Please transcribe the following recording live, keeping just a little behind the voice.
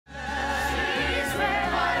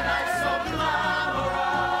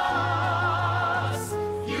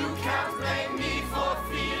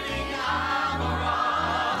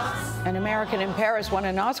An American in Paris won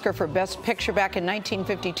an Oscar for Best Picture back in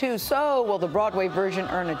 1952. So will the Broadway version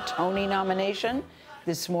earn a Tony nomination?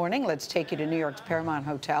 This morning, let's take you to New York's Paramount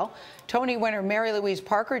Hotel. Tony winner Mary-Louise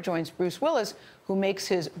Parker joins Bruce Willis, who makes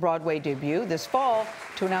his Broadway debut this fall,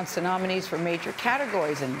 to announce the nominees for major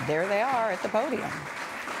categories. And there they are at the podium.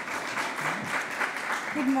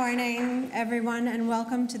 Good morning, everyone, and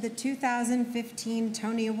welcome to the 2015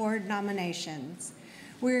 Tony Award nominations.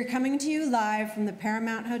 We're coming to you live from the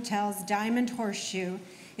Paramount Hotel's Diamond Horseshoe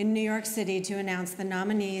in New York City to announce the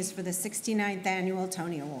nominees for the 69th Annual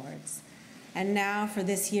Tony Awards. And now for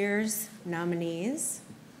this year's nominees.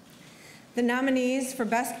 The nominees for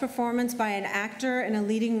Best Performance by an Actor in a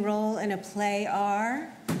Leading Role in a Play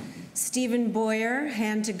are Stephen Boyer,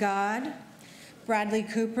 Hand to God; Bradley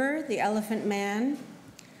Cooper, The Elephant Man;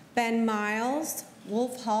 Ben Miles,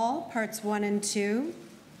 Wolf Hall, Parts 1 and 2;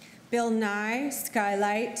 Bill Nye,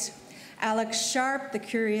 Skylight; Alex Sharp, The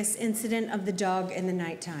Curious Incident of the Dog in the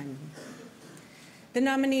Nighttime. The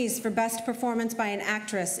nominees for Best Performance by an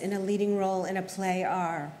Actress in a Leading Role in a Play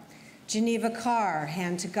are Geneva Carr,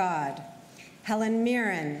 Hand to God; Helen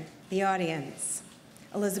Mirren, The Audience;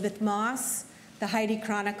 Elizabeth Moss, The Heidi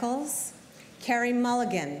Chronicles; Carey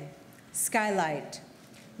Mulligan, Skylight;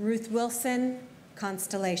 Ruth Wilson,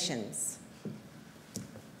 Constellations.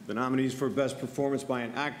 The nominees for Best Performance by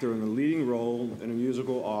an Actor in a Leading Role in a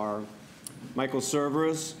Musical are Michael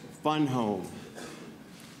Cerveris, Fun Home;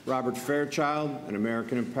 Robert Fairchild, An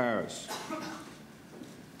American in Paris. God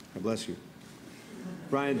bless you.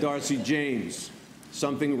 Brian Darcy James,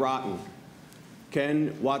 Something Rotten;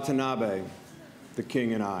 Ken Watanabe, The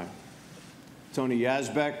King and I; Tony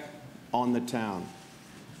Yazbek, On the Town.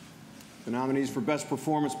 The nominees for Best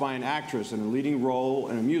Performance by an Actress in a Leading Role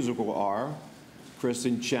in a Musical are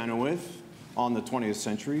Kristen Chenoweth, On the 20th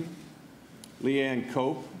Century; Leanne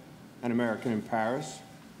Cope, An American in Paris;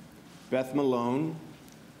 Beth Malone,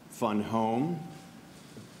 Fun Home;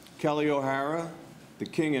 Kelly O'Hara, The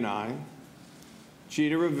King and I;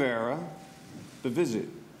 Chita Rivera, The Visit.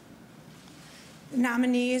 The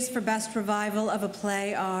nominees for Best Revival of a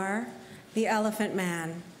Play are The Elephant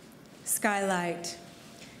Man; Skylight;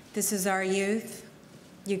 This Is Our Youth;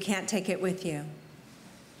 You Can't Take It With You.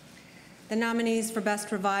 The nominees for Best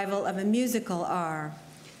Revival of a Musical are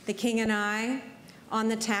The King and I, On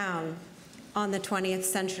the Town, On the 20th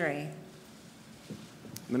Century.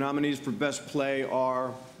 The nominees for Best Play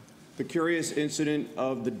are The Curious Incident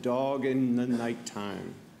of the Dog in the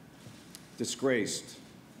Nighttime, Disgraced,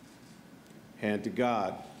 Hand to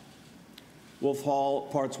God, Wolf Hall,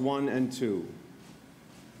 Parts 1 and 2.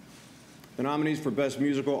 The nominees for Best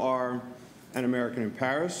Musical are An American in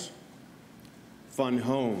Paris, Fun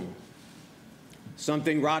Home,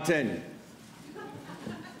 Something Rotten. Is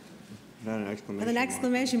that an exclamation With an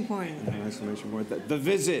exclamation point. An exclamation point. The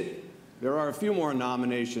Visit. There are a few more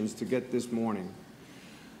nominations to get this morning.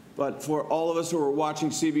 But for all of us who are watching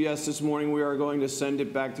CBS This Morning, we are going to send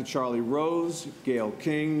it back to Charlie Rose, Gayle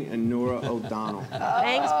King, and Nora O'Donnell.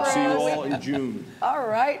 Thanks, Bruce. See you all in June. All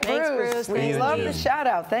right, Thanks, Bruce. We love the shout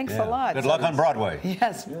out. Thanks a lot. Good luck on Broadway.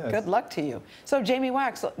 Yes, good luck to you. So Jamie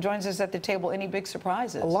Wax joins us at the table. Any big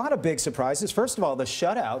surprises? A lot of big surprises. First of all, the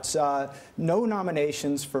shutouts. No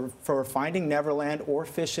nominations for Finding Neverland or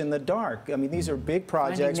Fish in the Dark. I mean, these are big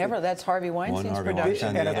projects. That's Harvey Weinstein's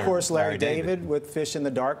production. And of course, Larry David with Fish in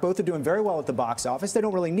the Dark. Both are doing very well at the box office. They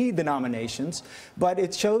don't really need the nominations, but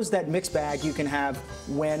it shows that mixed bag you can have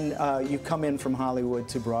when you come in from Hollywood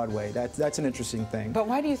to Broadway. That's an interesting thing. But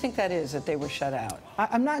why do you think that is, that they were shut out?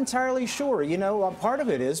 I'm not entirely sure. You know, part of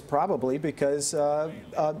it is probably because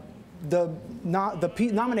the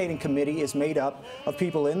nominating committee is made up of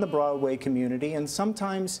people in the Broadway community, and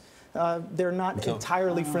sometimes they're not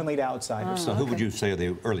entirely friendly to outsiders. So who would you say are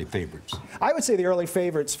the early favorites? I would say the early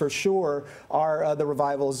favorites for sure are the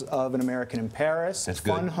revivals of An American in Paris. That's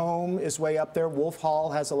good. Fun Home is way up there. Wolf Hall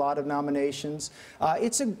has a lot of nominations.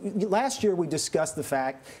 Last year we discussed the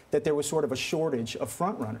fact that there was sort of a shortage of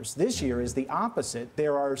frontrunners. This year is the opposite.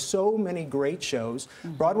 There are so many great shows.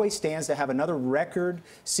 Broadway stands to have another record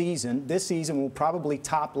season. This season will probably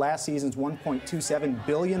top last season's $1.27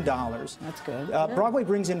 billion. That's good. Broadway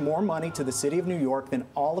brings in more money to the city of New York than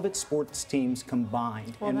all of its sports teams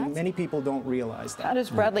combined, and many people don't realize that. How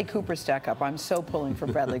does Bradley Cooper stack up? I'm so pulling for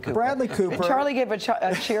Bradley Cooper. Bradley Cooper. And Charlie gave a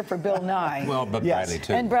cheer for Bill Nye. Well, but Bradley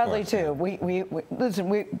too. And Bradley too.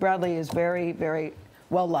 Listen, Bradley is very, very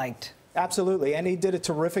well liked. Absolutely, and he did a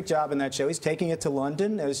terrific job in that show. He's taking it to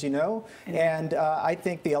London, as you know, and I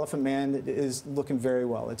think The Elephant Man is looking very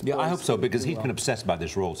well. It's Yeah, I hope so, because he's well. been obsessed by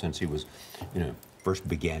this role since he was, first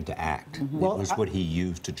began to act. It was what he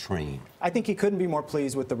used to train. I think he couldn't be more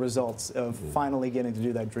pleased with the results of finally getting to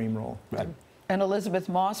do that dream role. Right. And Elizabeth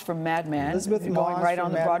Moss from Mad Men, Elizabeth going Moss right from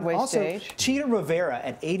on the Mad Men. Broadway also, stage. Cheetah Rivera,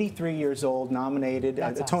 at 83 years old, nominated,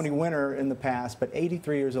 That's a Tony awesome. winner in the past, but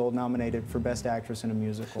 83 years old, nominated for Best Actress in a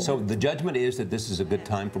Musical. So the judgment is that this is a good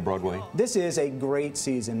time for Broadway? This is a great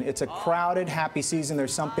season. It's a crowded, happy season.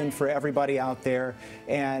 There's something for everybody out there,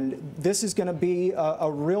 and this is going to be a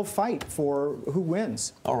real fight for who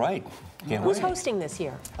wins. All right. Can't Who's wait. hosting this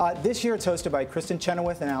year? This year it's hosted by Kristen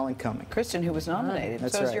Chenoweth and Alan Cumming. Kristen, who was nominated.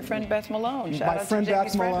 That's So is right. your friend Beth Malone. Shout My out friend to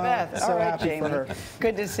Jamie's Beth friend Malone. Beth. So All right, happy Jamie. for her.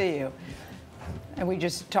 Good to see you. And we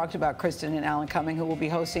just talked about Kristen and Alan Cumming, who will be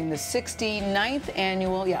hosting the 69th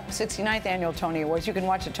annual Tony Awards. You can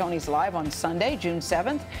watch the Tonys live on Sunday, June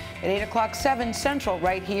 7th at 8 o'clock, 7 Central,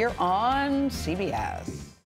 right here on CBS.